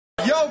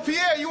Yo,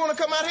 Pierre, you wanna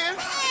come out here?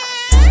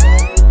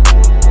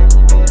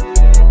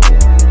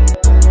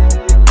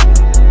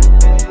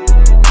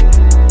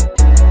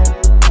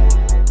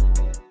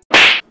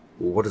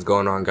 What is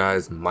going on,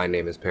 guys? My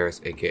name is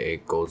Paris, aka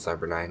Gold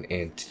Sniper 9,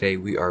 and today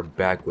we are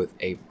back with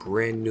a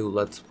brand new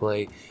Let's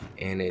Play,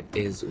 and it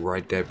is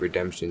Red Dead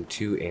Redemption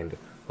 2. And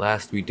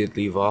last we did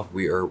leave off,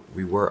 we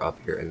were up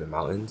here in the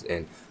mountains,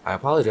 and I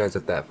apologize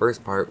if that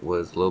first part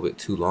was a little bit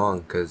too long,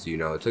 because you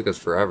know it took us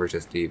forever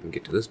just to even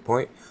get to this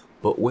point.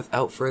 But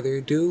without further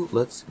ado,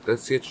 let's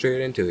get straight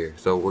into here.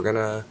 So we're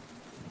gonna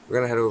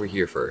head over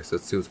here first.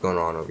 Let's see what's going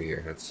on over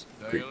here.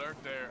 Stay alert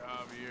there,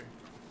 Javier.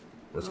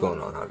 What's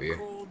going on, Javier?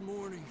 Cold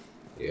morning.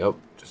 Yep,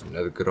 just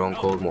another good old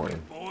cold morning.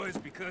 Boys,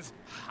 because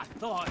I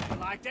thought you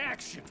liked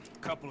action.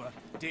 Couple of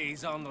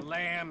days on the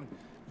lam,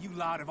 you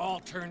lot have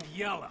all turned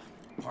yellow.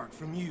 Apart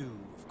from you,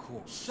 of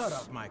course. Shut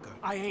up, Micah.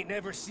 I ain't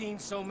never seen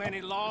so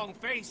many long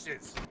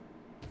faces.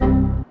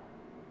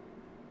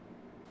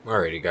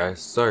 Alrighty,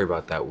 guys, sorry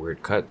about that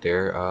weird cut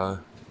there.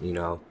 You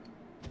know,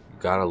 you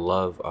gotta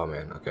love. Oh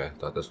man, okay,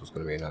 thought this was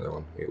gonna be another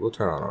one. Yeah, we'll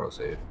turn on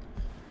autosave.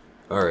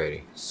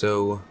 Alrighty,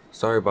 so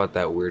sorry about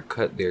that weird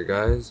cut there,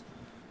 guys.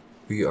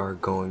 We are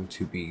going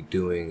to be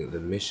doing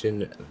the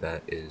mission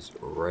that is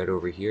right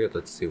over here.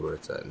 Let's see where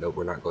it's at. Nope,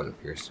 we're not going to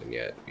Pearson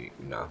yet.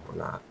 No, we're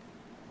not.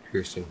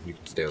 Pearson, you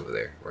can stay over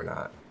there. We're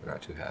not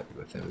too happy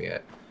with him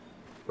yet.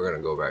 We're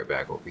gonna go right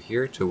back over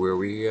here to where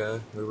we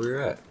were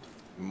at.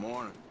 Good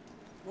morning.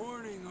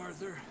 Morning,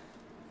 Arthur.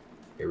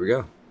 Here we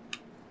go.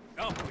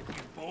 Up with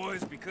you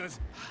boys, because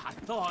I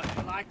thought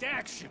you liked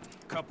action.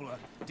 Couple of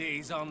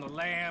days on the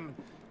lam,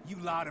 you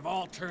lot have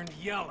all turned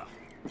yellow.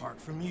 Apart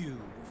from you,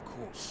 of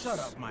course. Shut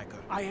up, Micah.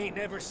 I ain't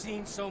never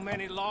seen so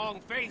many long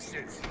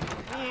faces.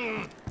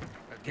 I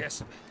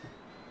guess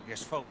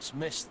folks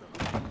miss them.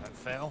 I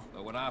fell,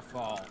 but when I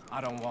fall, I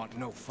don't want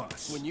no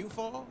fuss. When you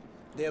fall,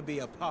 there'll be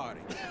a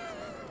party.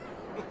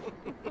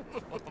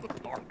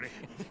 Party?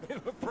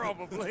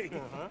 Probably.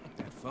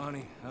 That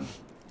funny, huh?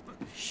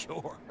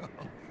 Sure.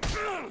 I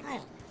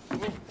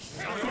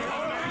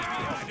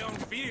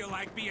don't feel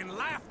like being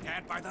laughed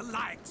at by the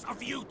likes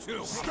of you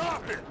two.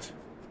 Stop it!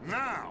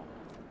 Now!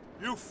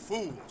 You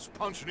fools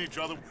punching each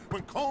other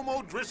when Colm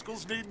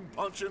O'Driscoll's needing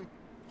punching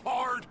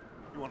hard.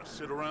 You want to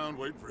sit around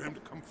waiting for him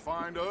to come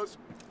find us?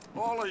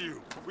 All of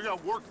you, we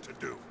got work to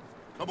do.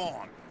 Come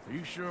on. Are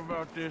you sure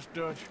about this,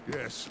 Dutch?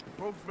 Yes.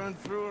 Folks been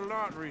through a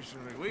lot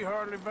recently. We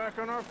hardly back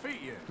on our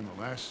feet yet. And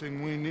the last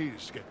thing we need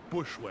is to get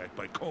bushwhacked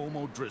by Colm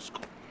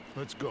O'Driscoll.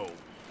 Let's go.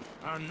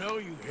 I know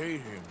you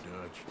hate him,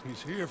 Dutch.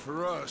 He's here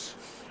for us.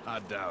 I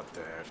doubt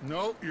that.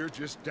 No, you're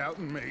just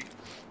doubting me.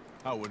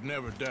 I would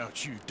never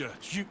doubt you,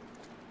 Dutch. You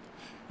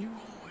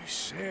always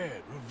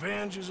said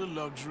revenge is a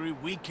luxury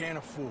we can't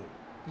afford.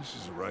 This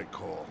is the right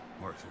call,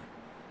 Arthur.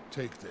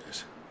 Take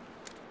this.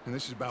 And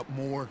this is about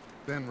more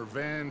than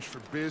revenge for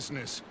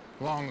business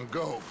long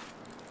ago.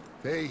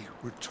 They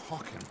were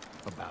talking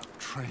about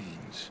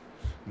trains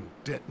and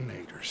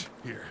detonators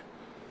here.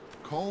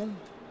 Colm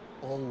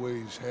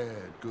always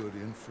had good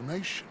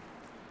information.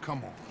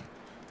 Come on.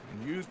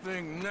 And you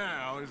think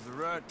now is the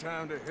right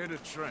time to hit a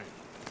train?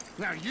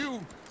 Now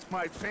you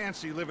might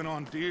fancy living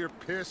on deer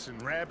piss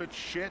and rabbit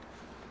shit.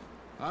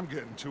 I'm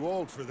getting too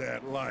old for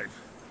that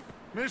life.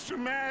 Mr.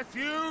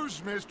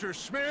 Matthews, Mr.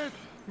 Smith,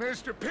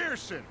 Mr.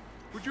 Pearson,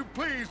 would you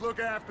please look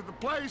after the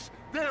place?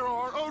 There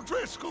are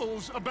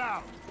O'Driscolls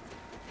about.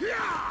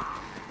 Yeah!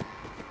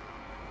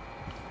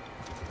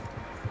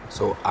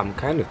 So I'm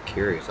kind of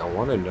curious. I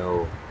want to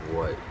know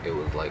what it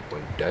was like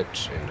when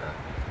Dutch and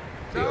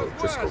the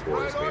O'Driscoll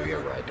boys maybe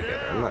ever ride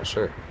together. I'm not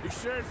sure. He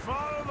said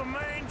follow the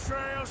main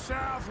trail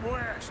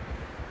southwest.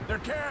 They're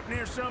camped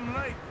near some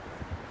lake.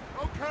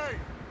 Okay,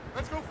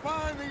 let's go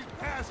find these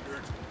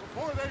bastards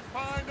before they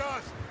find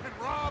us and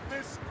rob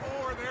this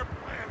store they're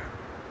planning.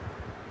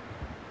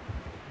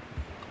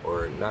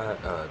 Or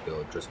not the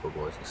O'Driscoll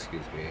boys,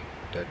 excuse me.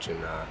 Dutch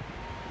and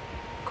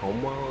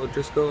Colmwell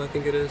O'Driscoll, I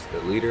think it is.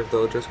 The leader of the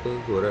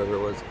O'Driscolls, whatever it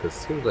was. Because it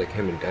seems like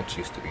him and Dutch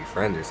used to be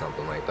friends or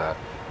something like that.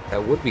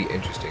 That would be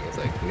interesting. It's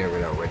like, you never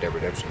know, Red Dead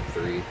Redemption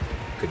 3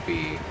 could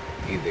be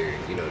either,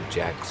 you know,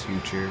 Jack's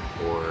future,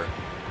 or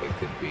it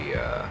could be,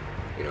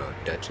 you know,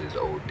 Dutch's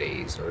old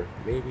days, or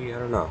maybe, I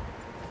don't know.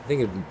 I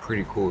think it'd be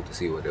pretty cool to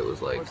see what it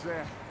was like. What's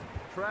that?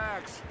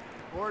 Tracks.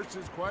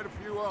 Horses, quite a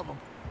few of them.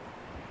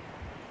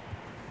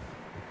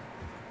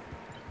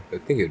 I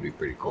think it'd be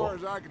pretty cool.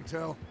 As far as I can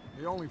tell,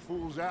 the only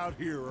fools out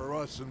here are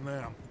us and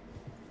them.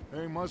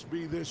 They must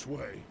be this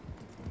way.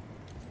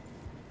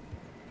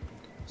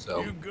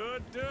 So. You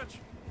good, Dutch?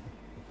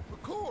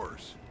 Of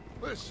course.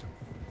 Listen,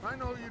 I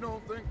know you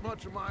don't think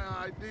much of my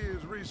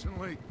ideas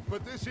recently,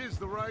 but this is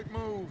the right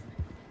move.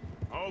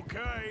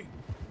 Okay.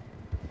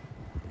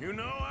 You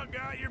know I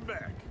got your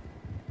back.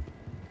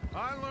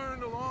 I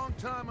learned a long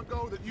time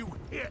ago that you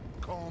hit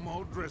Colm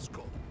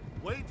O'Driscoll.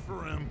 Wait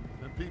for him,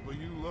 and people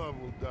you love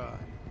will die.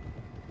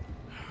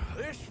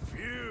 This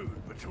feud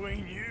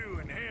between you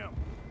and him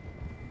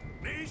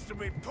needs to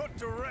be put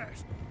to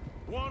rest,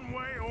 one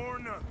way or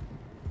another.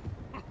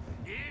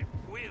 It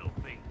will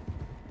be.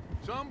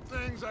 Some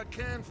things I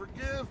can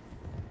forgive,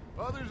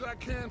 others I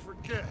can't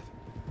forget.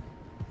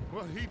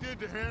 What he did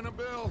to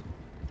Annabelle,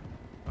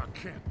 I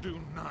can't do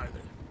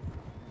neither.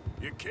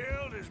 You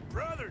killed his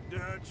brother,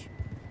 Dutch.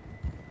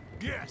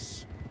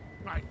 Yes,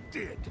 I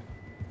did.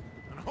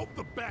 And I hope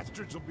the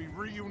bastards will be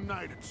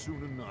reunited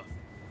soon enough.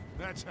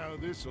 That's how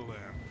this'll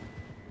end.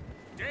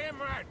 Damn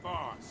right,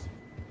 boss.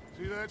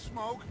 See that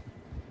smoke?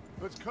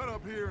 Let's cut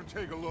up here and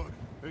take a look.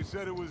 They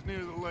said it was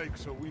near the lake,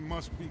 so we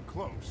must be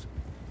close.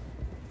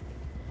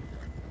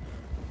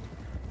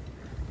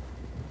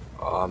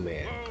 Oh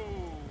man,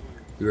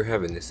 we were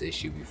having this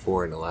issue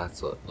before in the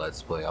last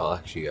Let's Play. I'll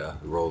actually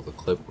roll the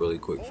clip really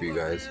quick for you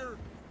guys.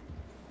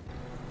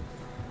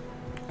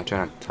 I try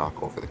not to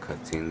talk over the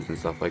cutscenes and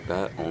stuff like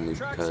that, only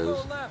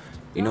because,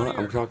 you know what,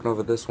 I'm talking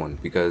over this one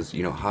because,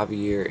 you know,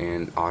 Javier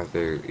and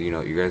Arthur, you know,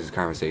 your guys'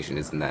 conversation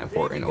isn't that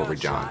important over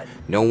John.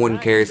 No one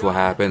cares what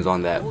happens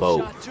on that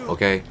boat,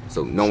 okay?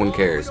 So no one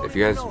cares. If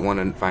you guys want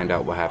to find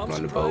out what happened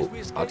on the boat,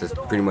 I'll just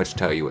pretty much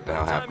tell you what the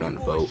hell happened on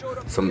the boat.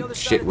 Some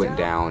shit went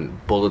down,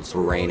 bullets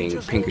were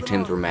raining,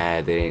 Pinkertons were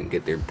mad, they didn't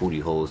get their booty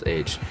holes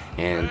itched,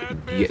 and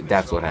yeah,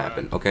 that's what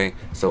happened, okay?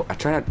 So I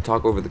try not to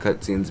talk over the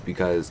cutscenes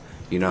because,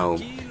 you know,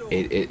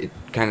 it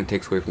kind of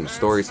takes away from the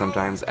story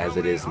sometimes, as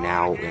it is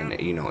now, and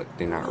you know,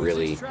 they're not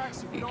really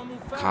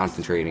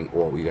concentrating,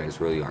 or you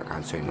guys really aren't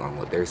concentrating on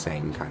what they're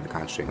saying, kind of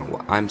concentrating on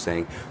what I'm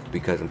saying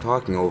because I'm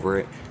talking over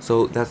it.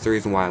 So that's the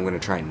reason why I'm going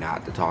to try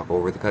not to talk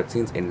over the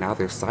cutscenes, and now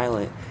they're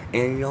silent,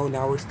 and you know,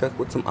 now we're stuck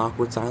with some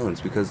awkward silence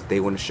because they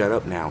want to shut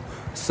up now.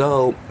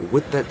 So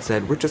with that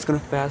said, we're just going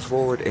to fast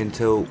forward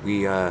until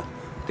we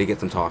they get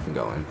some talking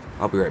going.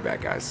 I'll be right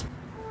back, guys.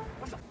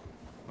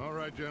 All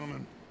right,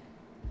 gentlemen.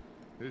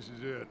 This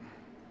is it.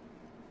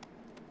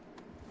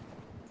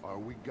 Are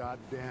we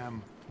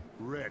goddamn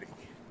ready?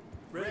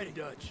 Ready,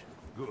 Dutch.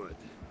 Good.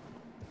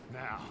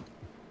 Now,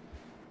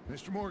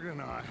 Mr. Morgan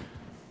and I,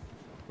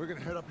 we're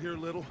gonna head up here a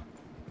little,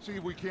 see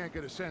if we can't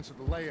get a sense of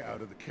the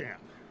layout of the camp.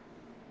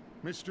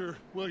 Mr.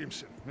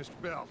 Williamson, Mr.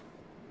 Bell,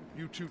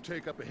 you two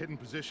take up a hidden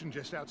position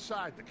just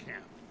outside the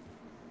camp.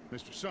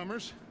 Mr.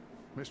 Summers,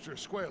 Mr.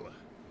 Escuela,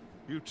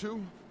 you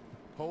two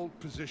hold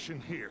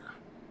position here.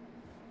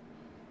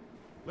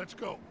 Let's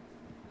go.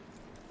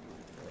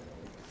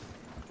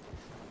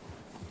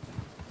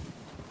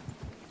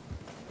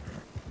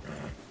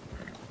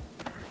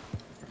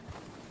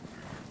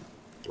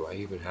 Do I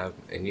even have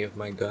any of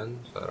my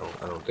guns?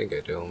 I don't think I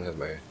do. I only have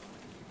my,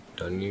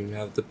 don't even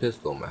have the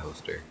pistol in my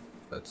holster.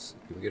 Let's,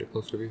 can we get a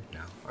closer view?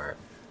 No? Alright.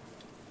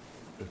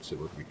 Let's see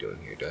what we're doing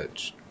here,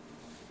 Dutch.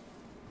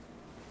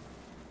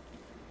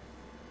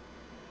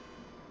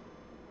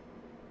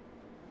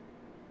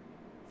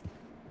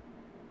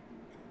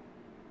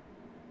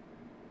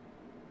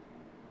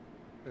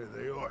 There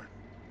they are.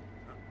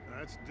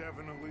 That's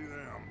definitely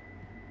them.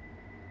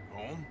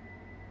 Home?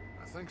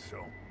 I think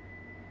so.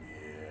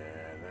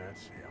 Yeah,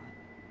 that's him.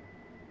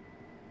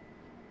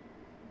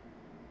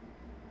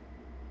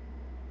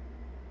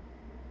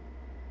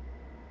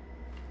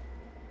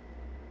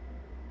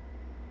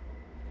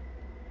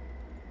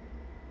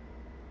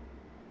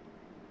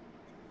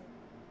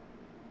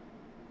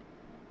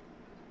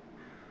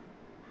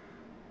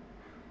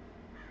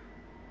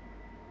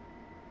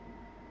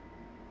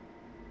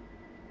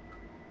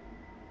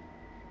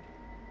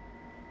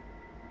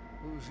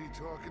 Who's he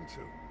talking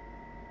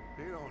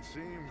to? He don't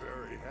seem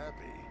very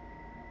happy.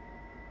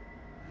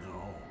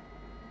 No.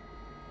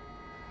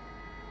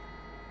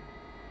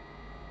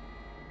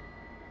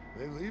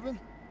 They leaving?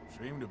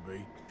 Seem to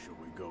be. Should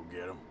we go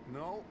get him?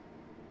 No.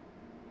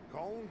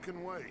 Colin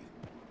can wait.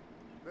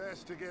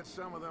 Best to get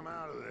some of them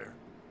out of there.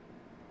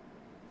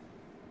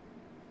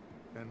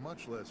 And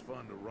much less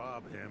fun to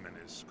rob him and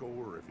his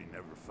score if he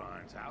never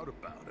finds out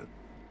about it.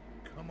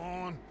 Come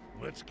on,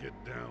 let's get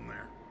down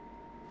there.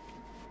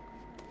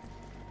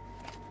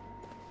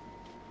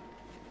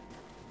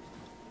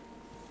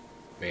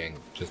 Man,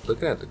 just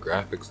looking at the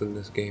graphics in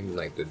this game,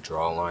 like the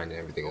draw line and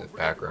everything in the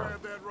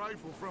background, Grab that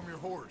rifle from your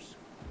horse.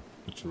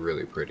 it's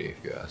really pretty if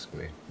you ask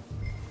me.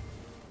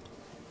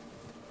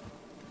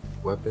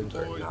 Weapons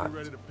are not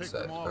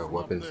set, or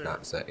weapons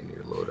not set in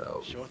your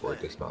loadout before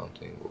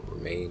dismounting will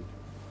remain.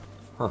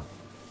 Huh.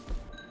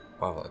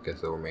 Wow, I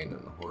guess they'll remain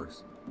on the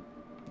horse.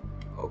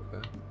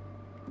 Okay.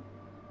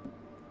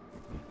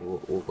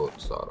 We'll go to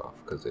start off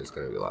because there's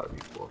going to be a lot of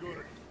people Good.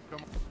 here.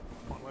 Come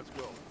on, let's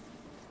go.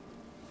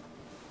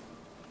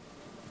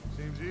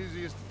 Seems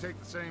easiest to take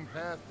the same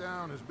path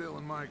down as Bill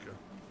and Micah.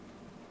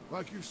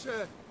 Like you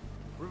said,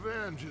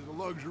 revenge is a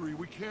luxury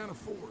we can't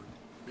afford.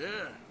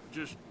 Yeah,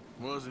 just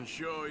wasn't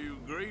sure you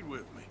agreed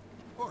with me.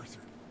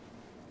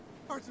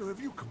 Arthur,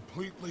 have you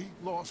completely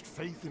lost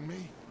faith in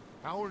me?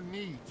 Our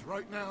needs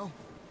right now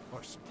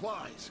are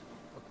supplies,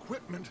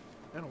 equipment,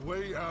 and a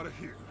way out of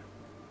here.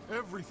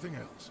 Everything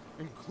else,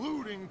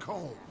 including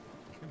Colm,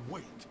 can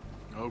wait.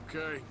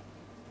 Okay.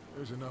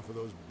 There's enough of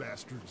those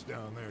bastards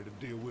down there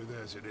to deal with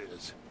as it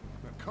is.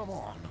 Now come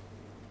on.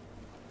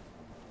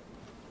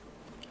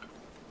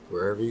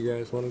 Wherever you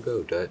guys want to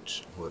go,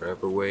 Dutch.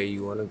 Whatever way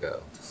you want to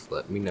go, just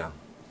let me know.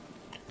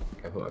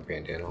 I put my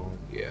bandana on?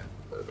 Yeah,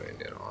 put a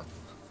bandana on.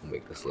 We'll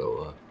make this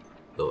little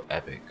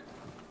epic.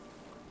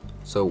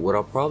 So what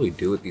I'll probably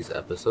do with these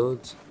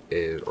episodes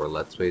is, or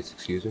let's plays,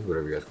 excuse me,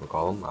 whatever you guys can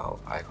call them.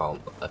 I call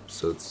them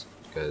episodes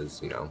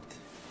because, you know,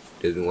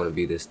 didn't want to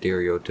be the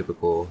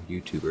stereotypical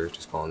YouTuber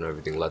just calling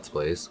everything let's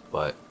plays.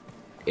 But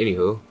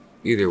anywho,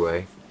 either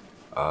way,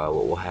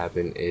 what will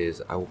happen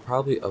is I will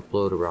probably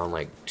upload around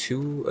like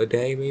 2 a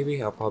day,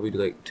 maybe. I'll probably do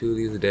like 2 of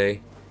these a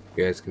day.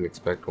 You guys can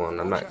expect one.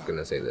 I'm not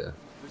gonna say I'm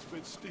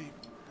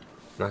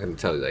not gonna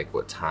tell you like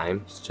what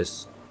time. It's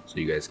just so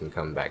you guys can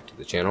come back to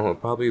the channel. It'll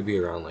probably be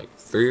around like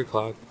 3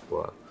 o'clock.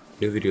 Well,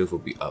 new videos will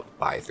be up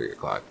by 3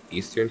 o'clock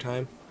Eastern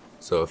time.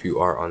 So if you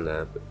are on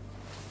the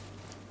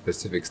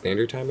Pacific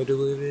Standard Time, I do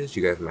believe it is,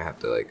 you guys might have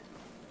to like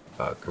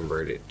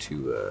convert it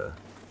to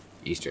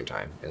Eastern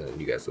time, and then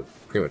you guys will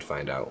pretty much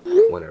find out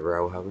whenever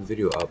I will have a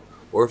video up.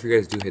 Or if you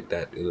guys do hit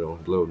that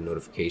little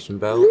notification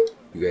bell,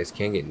 you guys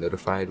can get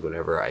notified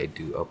whenever I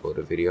do upload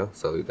a video,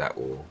 so that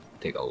will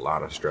take a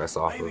lot of stress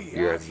off of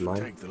your guys'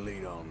 mind. Take the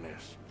lead on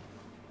this.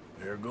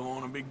 They're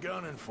going to be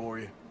gunning for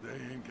you. They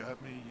ain't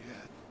got me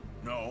yet.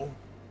 No,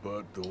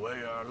 but the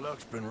way our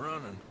luck's been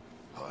running.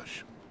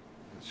 Hush.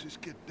 Let's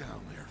just get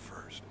down there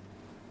first.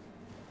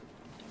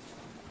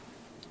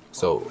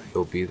 So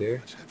they'll be there.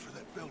 Let's head for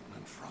that building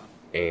in front.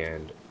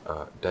 And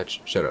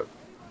Dutch, shut up.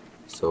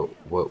 So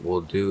what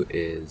we'll do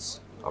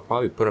is I'll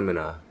probably put them in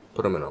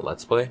a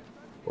let's play,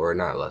 or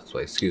not a let's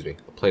play, excuse me,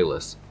 a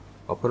playlist.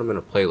 I'll put them in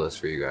a playlist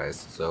for you guys.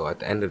 So at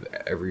the end of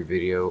every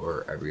video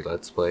or every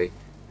let's play,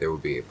 there will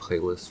be a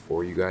playlist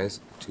for you guys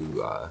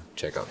to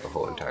check out the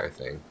whole entire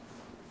thing.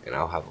 And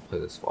I'll have a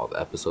playlist for all the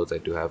episodes I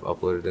do have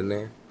uploaded in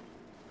there.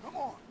 Come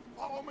on,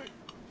 follow me.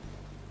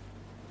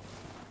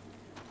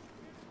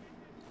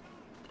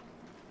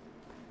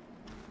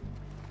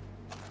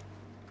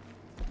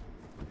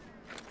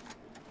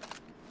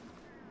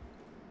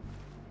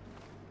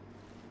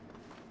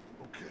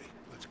 Okay,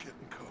 let's get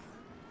in cover.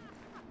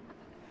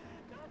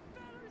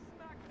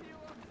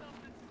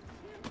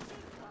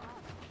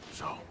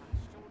 So,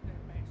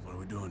 what are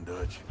we doing,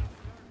 Dutch?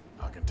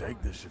 I can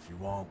take this if you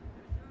want.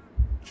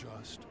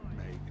 Just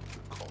make the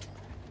call.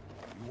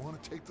 You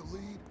want to take the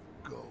lead?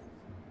 Go.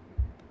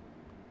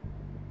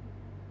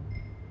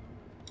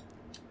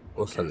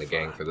 We'll send the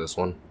gang for this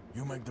one.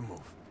 You make the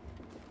move.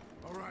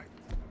 All right.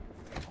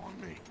 On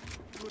me.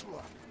 Good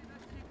luck.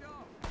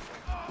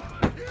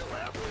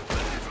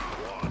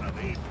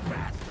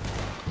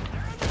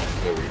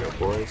 There we go,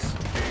 boys.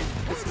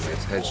 Get some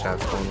nice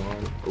headshots going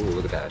on. Ooh,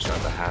 look at that. I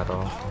shot the hat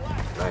off.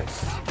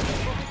 Nice.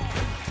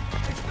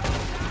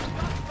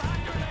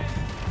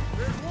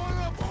 There's one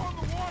up on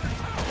the water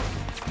tower.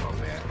 Oh,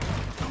 man.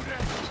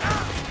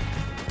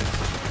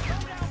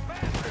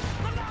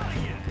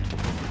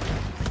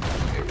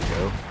 There we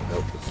go.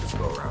 Nope, let's just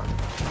go around.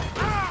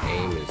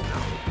 Aim is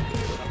not looking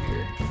good up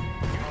here.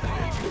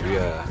 Did we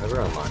ever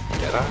unlock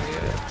Jedi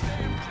yet? I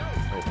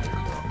don't think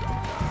so.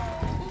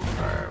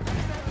 Alright.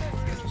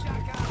 Just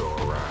go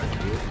around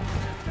here.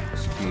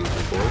 Excuse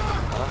me, boy.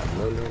 Ah,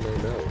 no.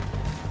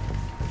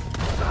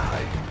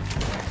 Die.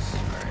 Nice.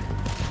 Alright.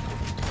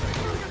 Right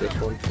here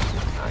with this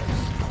one. Nice.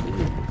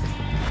 Ooh.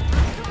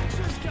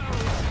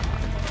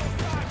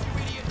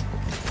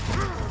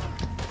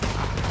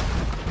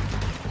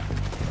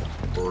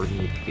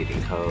 Already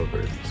getting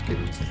covered. Let's get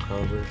him some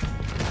cover.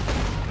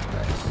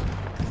 Nice.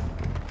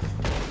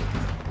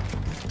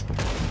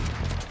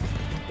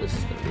 This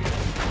is gonna be.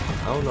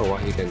 I don't know why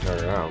he didn't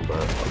turn around,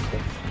 but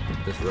okay.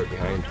 This is right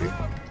behind you. We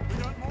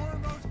got more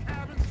in those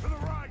cabins to the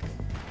right.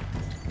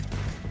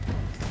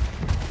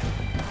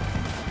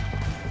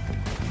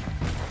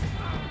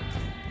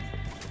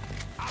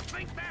 I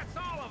think that's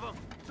all of them.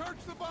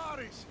 Search the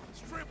bodies.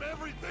 Strip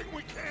everything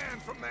we can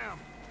from them.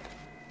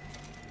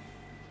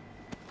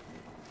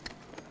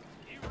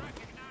 You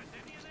recognize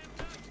any of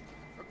them,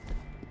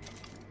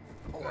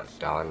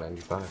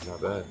 $1.95,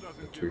 not bad.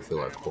 Let's refill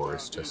our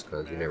cores just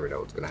because you never know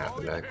what's gonna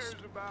happen next.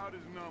 About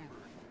his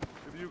numbers.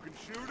 If you can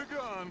shoot a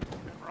gun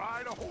and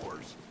ride a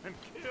horse and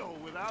kill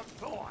without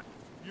thought,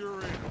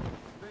 you're in.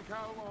 Think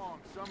how long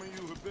some of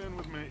you have been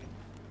with me.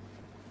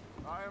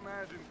 I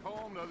imagine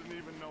Colm doesn't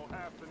even know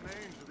half the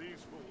names of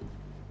these fools.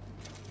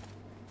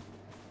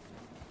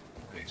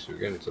 Okay, so we're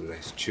getting some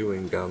nice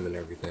chewing gum and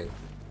everything.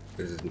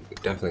 This is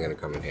definitely gonna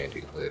come in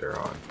handy later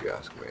on, if you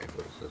ask me.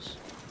 What is this?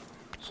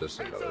 It's just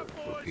another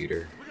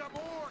repeater. We got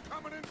more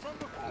coming in from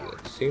the And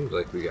fort. it seems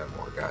like we got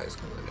more guys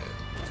coming in.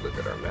 Let's look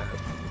at our map.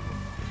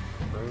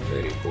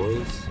 Alrighty,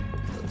 boys.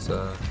 Let's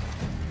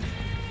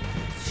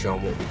show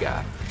them what we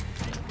got.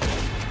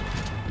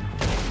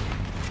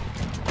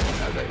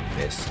 I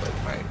missed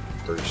like my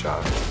 3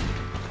 shots.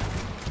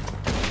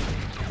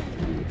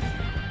 Ooh.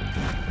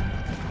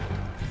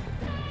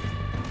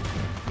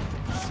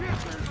 Shit,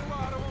 there's a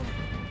lot of them.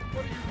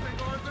 What do you think,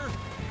 Arthur?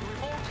 Do we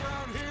hold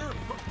ground here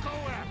or go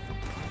after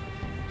them?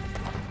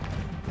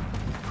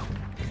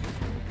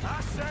 I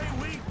say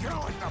we go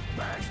at the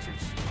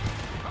bastards.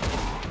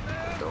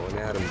 Going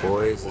at them,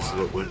 boys. This is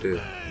what we'll do.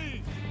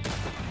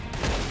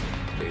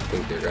 They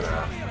think they're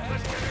gonna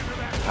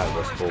have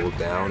us hold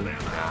down.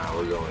 Nah,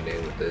 we're going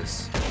in with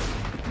this.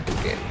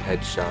 We're getting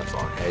headshots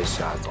on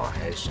headshots on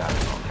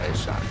headshots on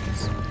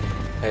headshots.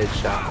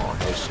 Headshot on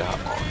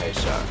headshot on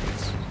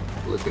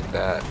headshots. Look at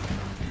that.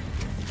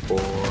 Boy,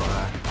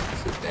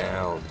 sit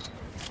down.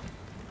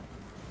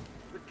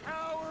 The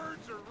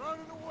cowards are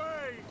running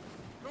away.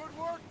 Good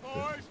work,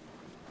 boys.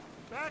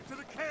 Back to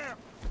the camp.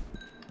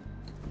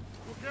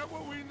 We'll get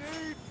what we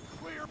need.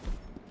 Clear.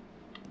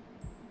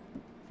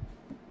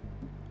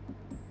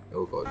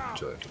 We'll go and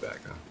enjoy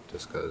tobacco,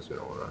 just because we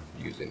don't want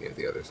to use any of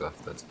the other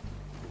stuff that's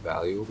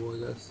valuable,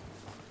 I guess.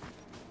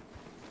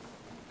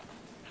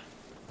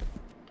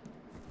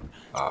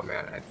 Oh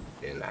man,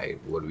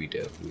 what did we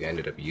do? We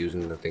ended up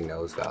using the thing that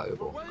was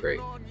valuable. Great.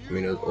 I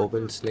mean, it was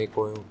open snake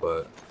oil,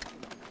 but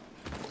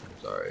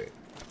it's alright.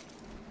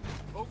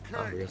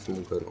 Okay. We got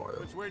some good oil.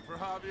 Let's wait for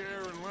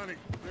Javier and Lenny.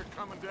 They're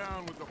coming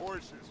down with the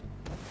horses.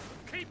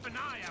 Keep an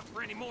eye out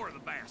for any more of the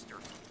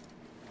bastards.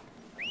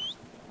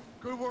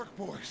 Good work,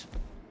 boys.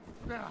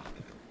 Now,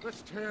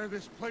 let's tear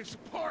this place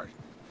apart.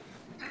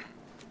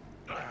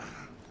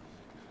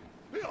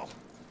 Bill,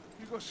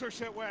 you go search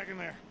that wagon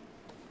there.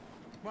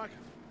 Mike,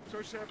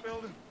 search that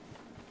building.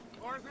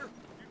 Arthur,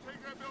 you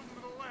take that building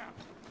to the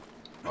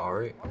left.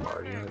 Alright, I'm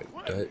already on it,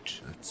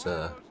 Dutch. Let's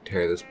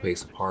tear this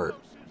place apart.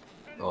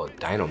 Oh,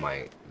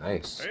 dynamite.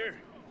 Nice. Here.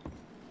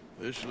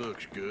 This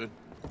looks good.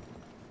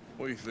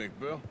 What do you think,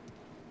 Bill?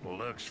 Well,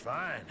 looks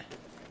fine.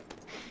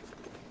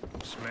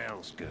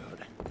 Smells good.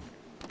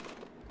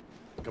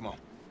 Come on.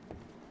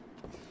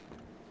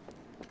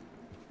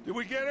 Did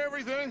we get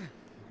everything?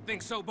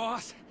 Think so,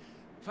 boss?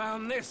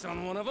 Found this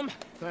on one of them.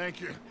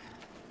 Thank you.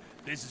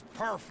 This is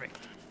perfect.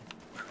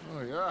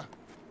 Oh, yeah?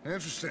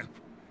 Interesting.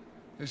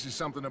 This is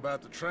something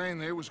about the train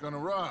they was gonna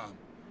rob.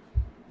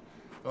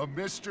 A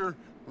Mr.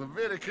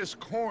 Leviticus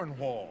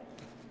Cornwall.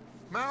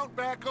 Mount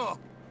back up.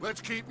 Let's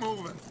keep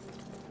moving.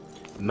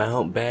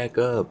 Mount back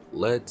up.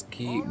 Let's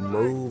keep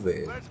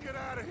moving. Let's get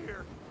out of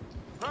here.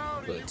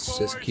 Proud of you, Let's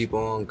just boys. keep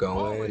on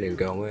going and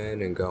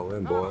going and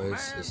going,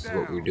 boys. This is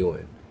what we're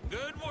doing.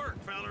 Good work,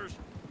 fellers.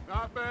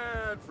 Not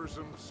bad for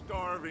some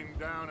starving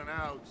down and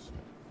outs.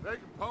 They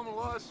can pummel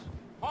us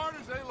hard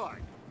as they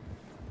like.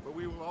 But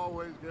we will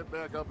always get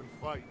back up and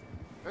fight.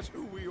 That's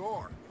who we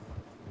are.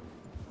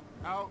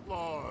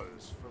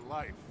 Outlaws for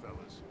life,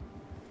 fellas.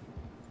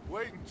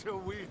 Wait until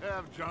we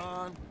have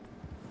John,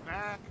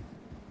 Mac,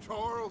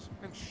 Charles,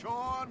 and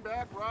Sean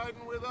back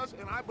riding with us,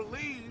 and I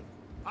believe,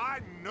 I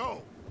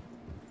know,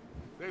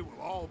 they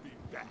will all be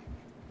back.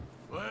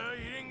 Well,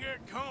 you didn't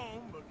get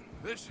Combe, but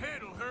this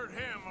hit'll hurt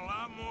him a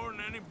lot more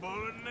than any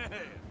bullet in the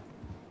head.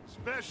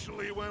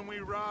 Especially when we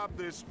rob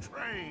this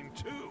train,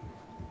 too.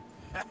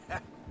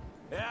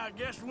 Yeah, I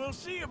guess we'll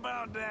see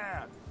about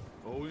that.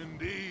 Oh,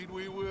 indeed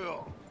we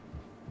will.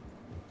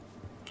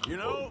 You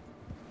know,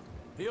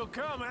 he'll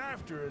come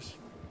after us.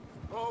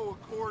 Oh,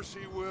 of course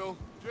he will,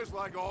 just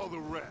like all the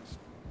rest.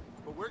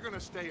 But we're gonna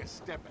stay a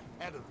step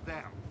ahead of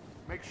them.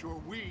 Make sure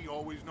we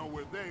always know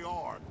where they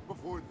are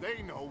before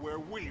they know where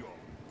we are.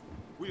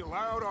 We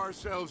allowed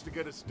ourselves to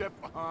get a step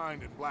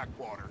behind in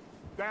Blackwater.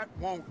 That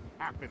won't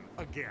happen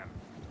again.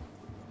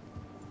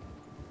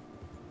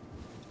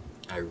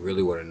 I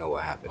really want to know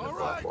what happened in All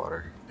right,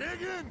 Blackwater.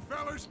 dig in,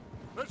 fellas.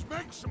 Let's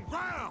make some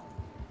ground.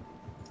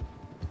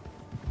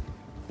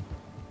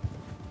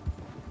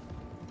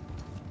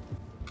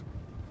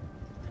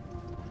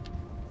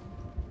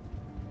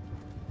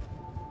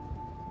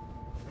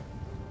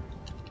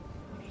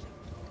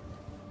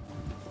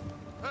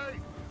 Hey,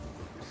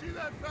 you see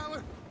that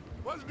fella?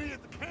 Wasn't he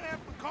at the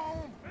camp with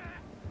Combe?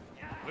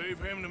 Leave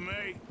him to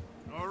me.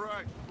 All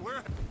right, we're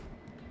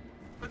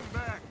heading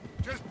back.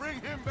 Just bring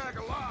him back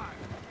alive.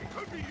 It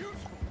could be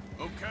useful.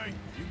 Okay,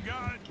 you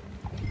got it.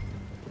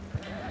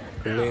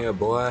 Come here,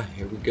 boy.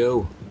 Here we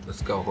go.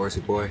 Let's go,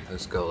 horsey boy.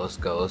 Let's go, let's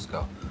go, let's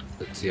go.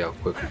 Let's see how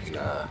quick we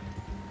can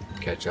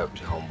catch up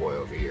to homeboy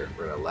over here.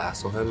 We're gonna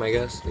lasso him, I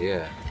guess?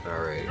 Yeah.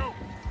 Alright.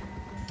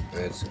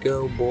 Let's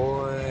go,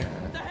 boy.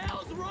 What the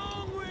hell's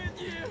wrong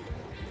with you?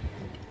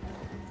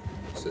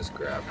 Let's just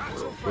grab him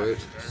real quick.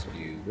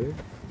 Excuse me.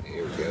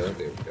 Here we go,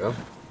 there we go.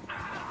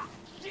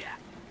 Shit!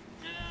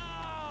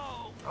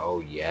 No!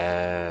 Oh,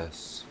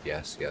 yes.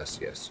 Yes, yes,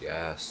 yes,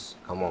 yes.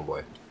 Come on,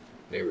 boy.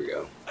 There we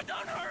go.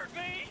 Don't hurt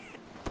me!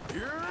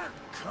 You're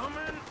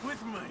coming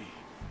with me.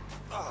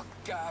 Oh,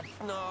 God,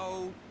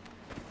 no.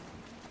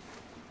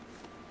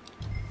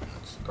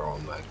 Let's throw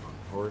him back on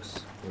the horse.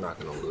 We're not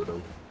gonna loot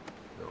him.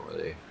 Don't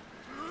really.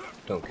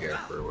 Don't care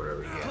for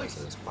whatever he has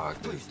in his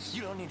pockets. Please,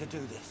 you don't need to do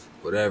this.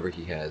 Whatever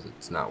he has,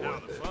 it's not Now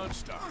worth the it. fun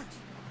starts.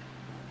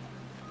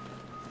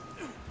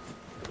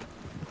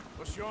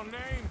 What's your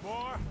name,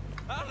 boy?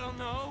 I don't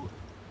know.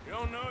 You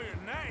don't know your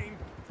name?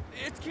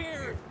 It's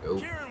Kieran. Oh,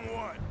 Kieran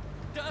what?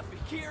 Duffy.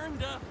 Kieran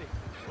Duffy.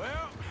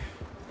 Well,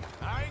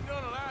 I ain't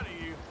gonna lie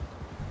to you.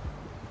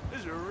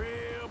 This is a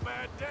real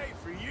bad day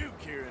for you,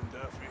 Kieran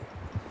Duffy.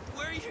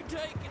 Where are you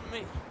taking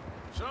me?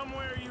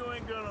 Somewhere you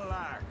ain't gonna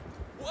like.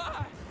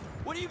 Why?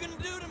 What are you gonna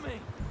do to me?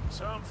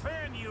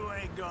 Something you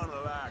ain't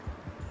gonna like.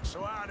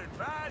 So I'd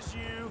advise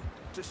you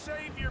to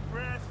save your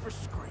breath for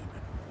screaming.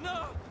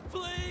 No,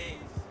 please.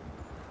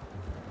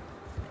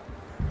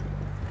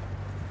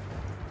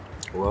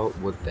 Well,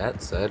 with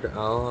that said,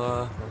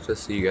 I'll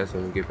just see you guys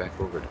when we get back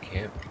over to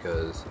camp,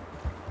 because,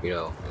 you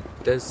know,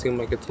 it does seem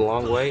like it's a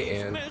long way,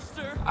 and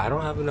Mister. I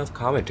don't have enough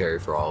commentary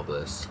for all of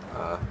this.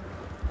 I'll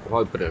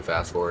probably put in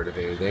fast forward if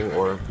anything,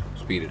 or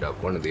speed it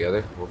up, one or the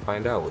other. We'll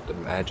find out with the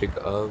magic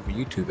of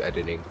YouTube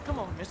editing. Come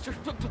on, mister.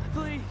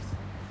 Please. You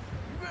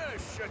better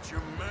shut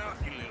your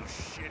mouth, you little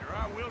shit, or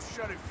I will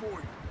shut it for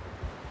you.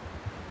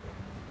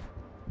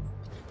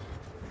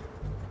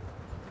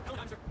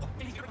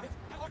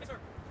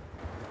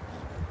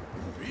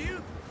 Are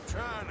you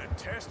trying to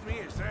test me?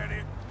 Is that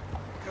it?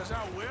 Because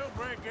I will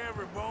break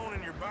every bone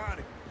in your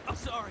body. I'm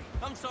sorry.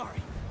 I'm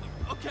sorry.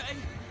 Okay.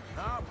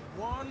 Not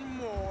one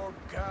more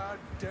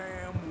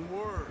goddamn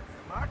word.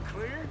 Am I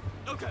clear?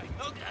 Okay.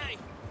 Okay.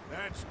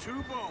 That's 2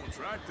 bones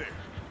right there.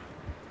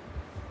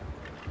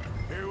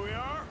 Here we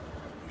are,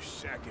 you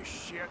sack of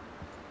shit.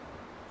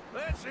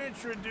 Let's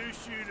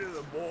introduce you to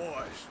the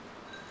boys.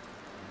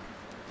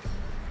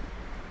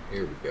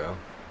 Here we go.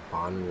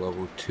 On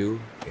level 2,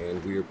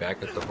 and we are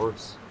back at the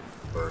horse.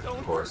 Or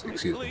Don't horse, hurt me,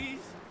 excuse me.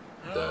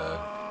 please. The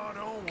Oh,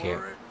 don't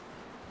camp. worry.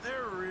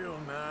 They're real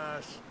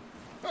nice.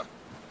 Huh,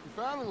 you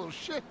found a little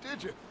shit,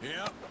 did you?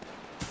 Yep.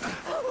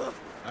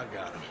 I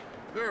got him.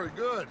 Very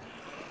good.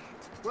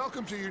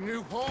 Welcome to your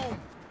new home.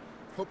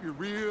 Hope you're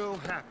real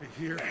happy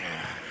here.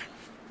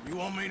 You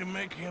want me to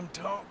make him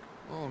talk?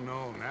 Oh,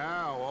 no,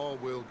 now all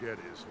we'll get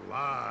is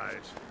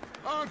lies.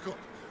 Uncle,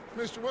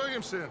 Mr.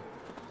 Williamson,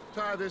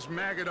 tie this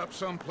maggot up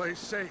someplace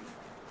safe.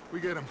 We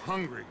get him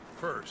hungry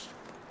first.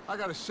 I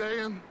got a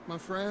saying, my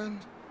friend.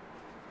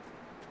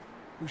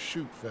 We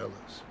shoot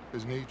fellas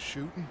as need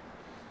shooting,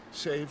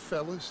 save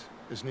fellas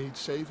as need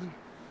saving,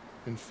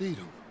 and feed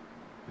 'em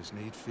as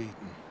need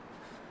feeding.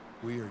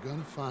 We are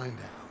gonna find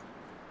out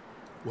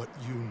what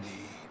you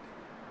need.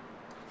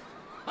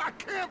 I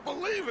can't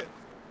believe it!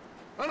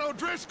 An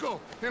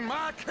O'Driscoll in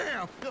my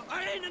camp!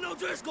 I ain't an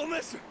O'Driscoll,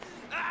 mister.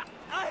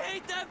 I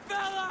hate that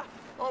fella.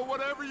 Oh,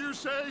 whatever you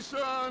say,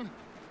 son.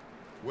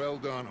 Well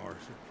done,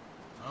 Arthur.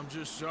 I'm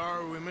just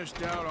sorry we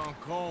missed out on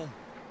Colm.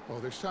 Oh,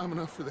 there's time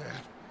enough for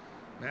that.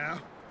 Now,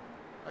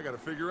 I gotta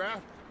figure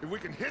out if we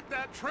can hit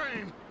that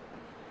train.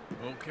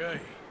 Okay.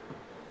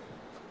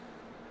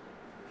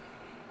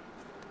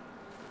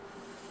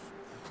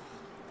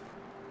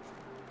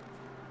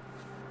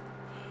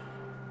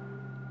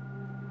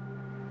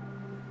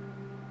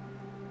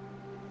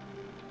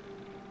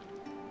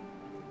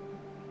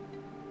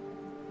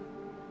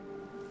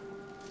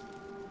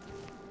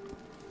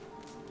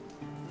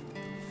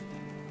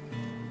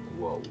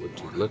 Whoa, would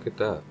you look at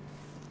that?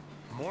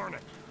 Morning.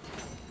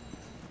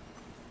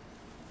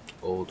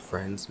 Old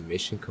friends,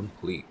 mission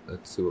complete.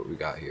 Let's see what we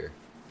got here.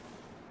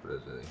 What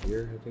is it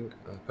here, I think?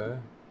 Okay.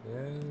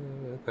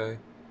 Yeah, okay.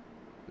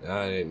 No,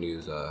 I didn't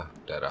use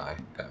Deadeye.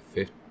 Got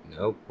 50.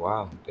 Nope,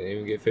 wow. Didn't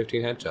even get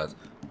 15 headshots.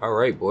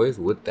 Alright, boys,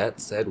 with that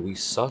said, we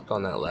sucked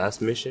on that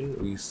last mission.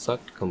 We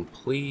sucked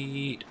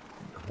complete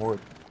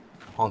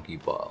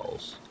honky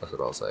balls. That's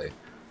what I'll say.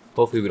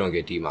 Hopefully we don't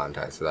get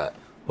demonetized for that.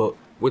 But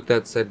with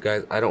that said,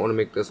 guys, I don't want to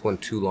make this one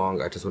too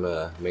long. I just want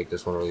to make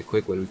this one really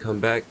quick. When we come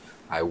back,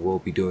 I will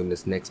be doing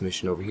this next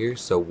mission over here.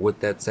 So with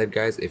that said,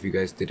 guys, if you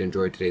guys did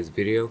enjoy today's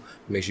video,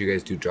 make sure you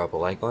guys do drop a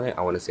like on it.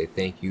 I want to say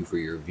thank you for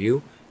your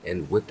view.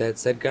 And with that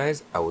said,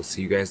 guys, I will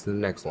see you guys in the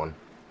next one.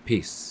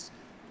 Peace.